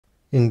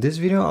In this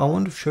video, I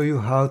want to show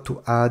you how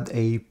to add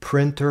a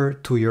printer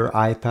to your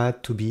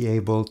iPad to be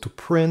able to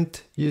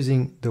print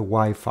using the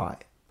Wi-Fi.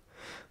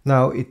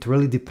 Now, it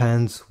really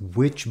depends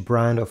which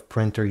brand of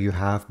printer you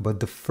have,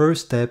 but the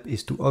first step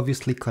is to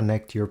obviously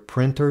connect your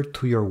printer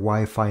to your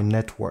Wi-Fi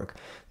network.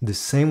 The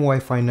same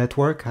Wi-Fi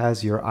network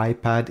as your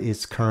iPad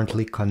is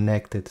currently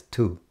connected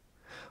to.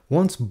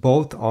 Once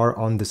both are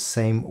on the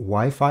same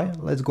Wi-Fi,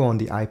 let's go on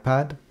the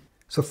iPad.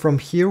 So from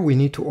here, we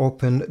need to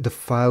open the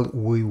file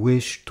we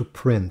wish to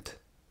print.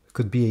 It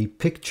could be a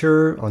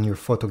picture on your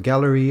photo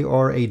gallery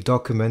or a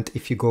document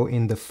if you go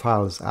in the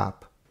Files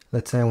app.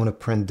 Let's say I want to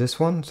print this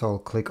one, so I'll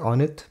click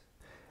on it.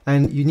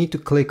 And you need to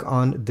click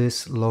on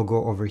this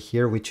logo over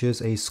here, which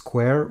is a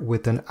square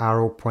with an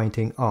arrow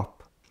pointing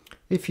up.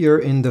 If you're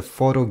in the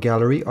photo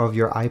gallery of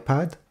your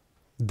iPad,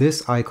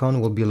 this icon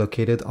will be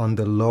located on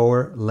the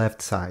lower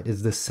left side.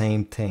 It's the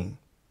same thing.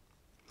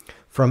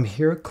 From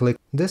here, click.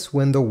 This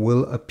window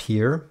will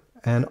appear,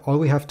 and all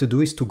we have to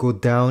do is to go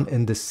down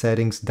in the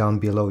settings down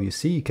below. You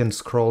see, you can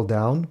scroll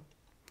down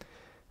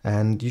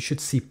and you should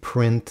see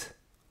print,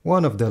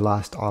 one of the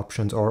last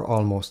options or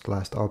almost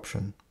last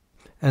option.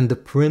 And the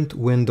print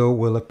window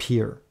will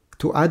appear.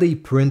 To add a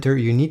printer,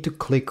 you need to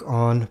click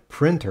on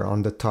printer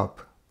on the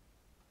top.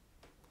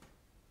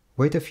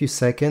 Wait a few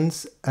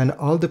seconds and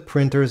all the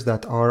printers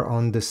that are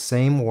on the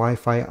same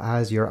Wi-Fi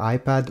as your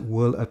iPad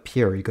will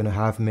appear. You're going to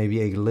have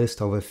maybe a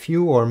list of a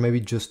few or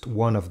maybe just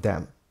one of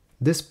them.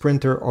 This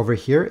printer over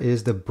here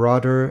is the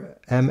Brother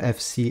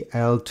MFC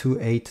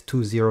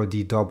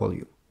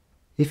L2820DW.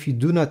 If you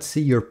do not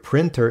see your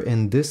printer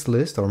in this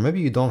list, or maybe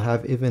you don't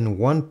have even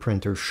one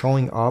printer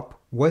showing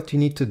up, what you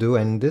need to do,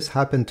 and this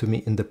happened to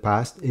me in the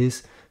past,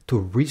 is to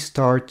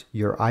restart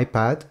your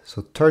iPad.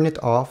 So turn it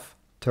off,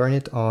 turn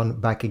it on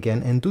back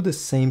again, and do the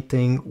same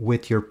thing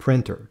with your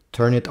printer.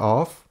 Turn it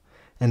off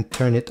and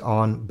turn it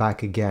on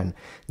back again.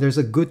 There's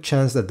a good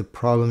chance that the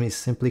problem is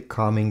simply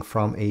coming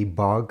from a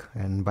bug,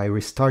 and by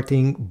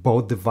restarting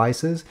both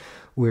devices,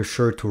 we're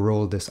sure to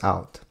roll this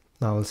out.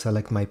 Now I'll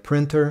select my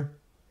printer.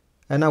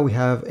 And now we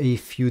have a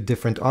few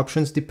different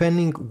options.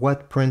 Depending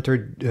what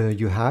printer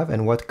you have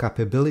and what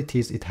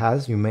capabilities it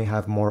has, you may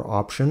have more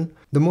options.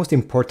 The most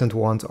important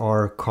ones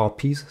are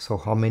copies, so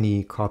how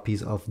many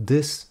copies of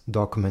this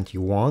document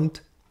you want.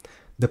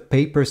 The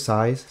paper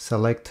size,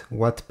 select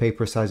what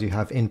paper size you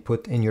have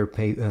input in your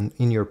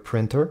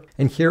printer.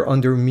 And here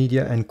under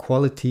media and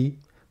quality,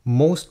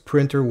 most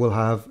printer will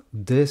have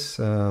this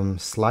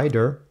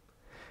slider.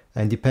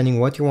 And depending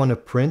what you want to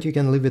print, you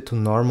can leave it to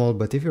normal,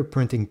 but if you're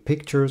printing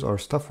pictures or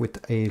stuff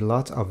with a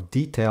lot of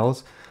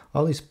details,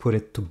 always put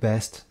it to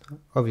best,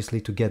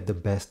 obviously to get the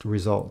best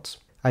results.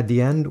 At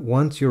the end,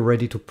 once you're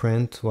ready to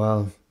print,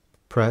 well,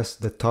 press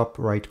the top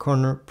right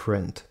corner,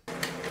 print.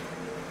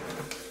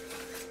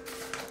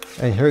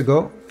 And here we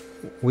go,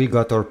 we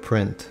got our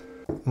print.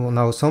 Well,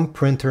 now some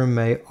printer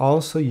may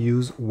also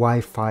use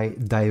Wi-Fi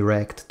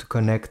Direct to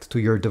connect to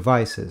your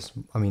devices.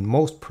 I mean,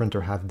 most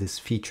printers have this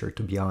feature,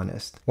 to be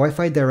honest.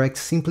 Wi-Fi Direct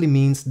simply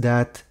means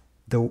that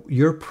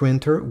your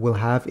printer will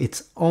have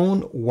its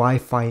own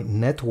Wi-Fi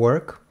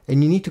network,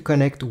 and you need to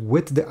connect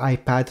with the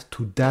iPad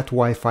to that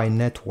Wi-Fi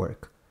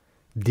network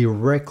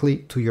directly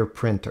to your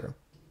printer.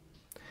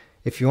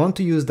 If you want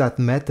to use that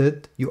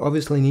method, you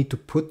obviously need to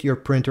put your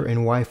printer in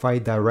Wi-Fi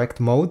Direct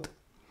mode.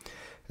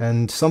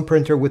 And some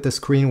printer with a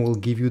screen will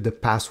give you the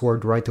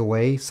password right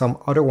away. Some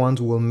other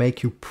ones will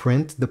make you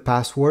print the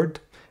password.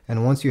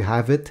 And once you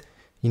have it,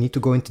 you need to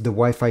go into the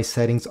Wi-Fi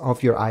settings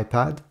of your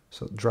iPad.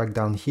 So drag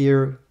down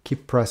here,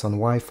 keep press on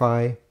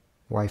Wi-Fi,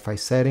 Wi-Fi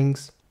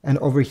settings. And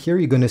over here,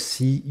 you're going to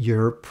see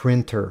your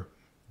printer.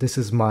 This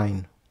is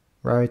mine,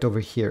 right over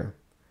here.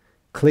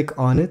 Click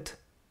on it.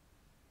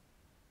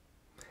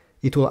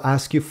 It will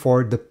ask you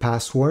for the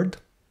password.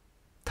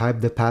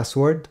 Type the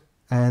password.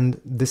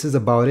 And this is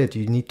about it.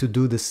 You need to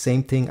do the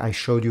same thing I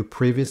showed you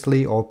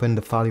previously. Open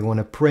the file you want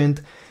to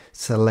print,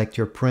 select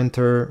your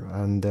printer,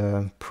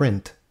 and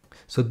print.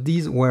 So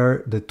these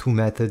were the two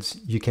methods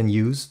you can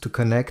use to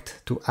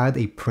connect to add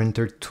a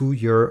printer to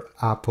your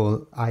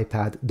Apple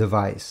iPad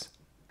device.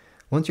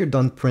 Once you're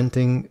done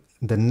printing,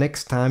 the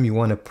next time you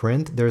want to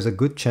print, there's a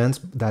good chance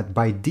that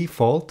by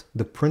default,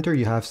 the printer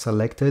you have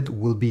selected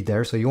will be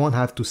there. So you won't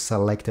have to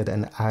select it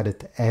and add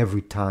it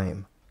every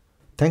time.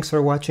 Thanks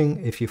for watching.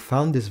 If you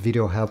found this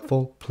video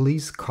helpful,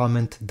 please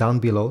comment down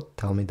below.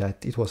 Tell me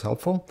that it was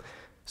helpful.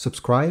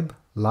 Subscribe,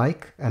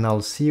 like, and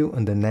I'll see you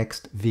in the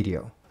next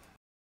video.